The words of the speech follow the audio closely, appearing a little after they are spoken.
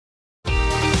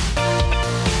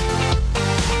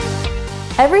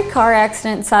Every car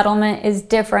accident settlement is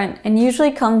different and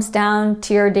usually comes down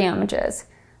to your damages.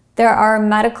 There are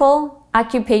medical,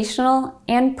 occupational,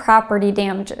 and property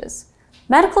damages.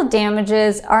 Medical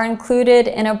damages are included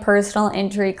in a personal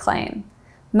injury claim.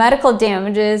 Medical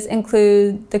damages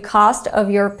include the cost of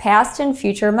your past and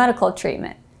future medical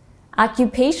treatment.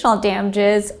 Occupational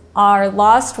damages are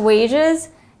lost wages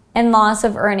and loss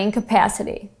of earning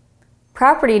capacity.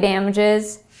 Property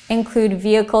damages include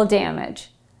vehicle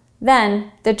damage.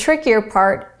 Then, the trickier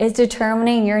part is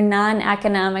determining your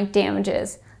non-economic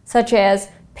damages, such as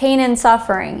pain and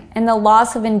suffering and the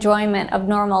loss of enjoyment of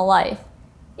normal life.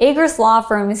 Agruss Law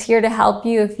Firm is here to help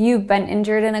you if you've been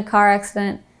injured in a car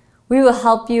accident. We will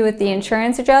help you with the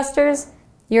insurance adjusters,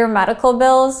 your medical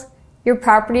bills, your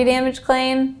property damage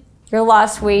claim, your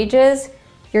lost wages,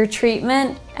 your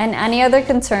treatment, and any other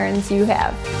concerns you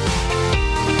have.